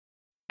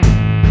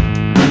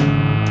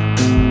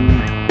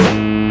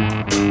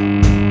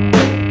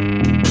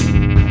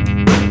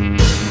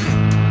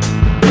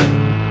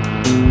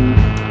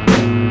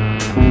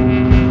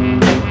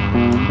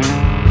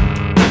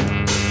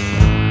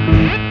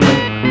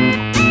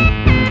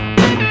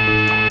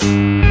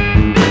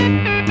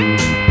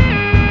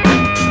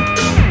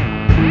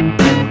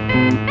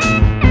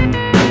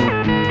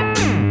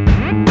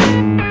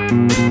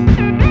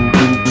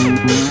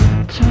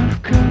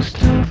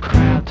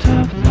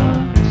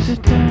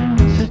sit down,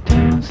 sit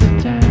down,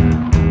 sit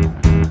down.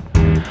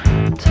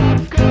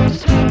 Tough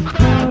girls, tough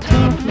crowd,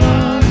 tough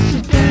love.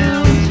 Sit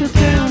down, sit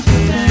down,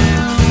 sit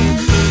down.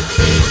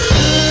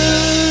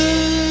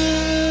 Say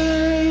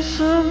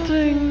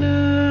something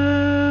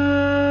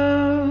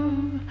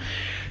new.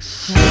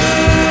 Say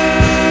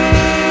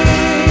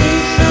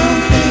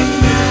something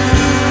new.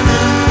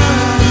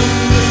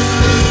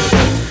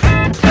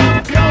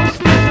 Tough ghost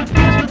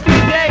disappears for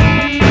 3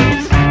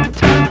 days.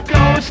 Tough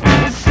ghost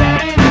is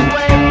set in his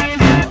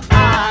ways. I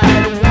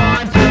don't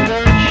want to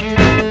hurt you.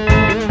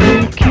 You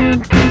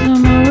can't 'cause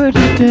I'm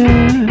already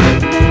dead.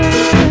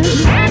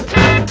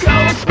 Tough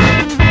ghost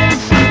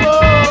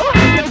invincible.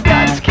 Your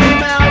guts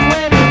came out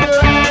when you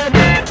bled.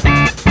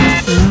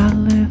 I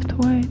lift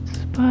weights,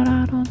 but I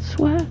don't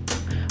sweat.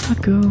 I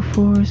go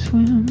for a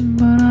swim,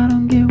 but I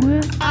don't get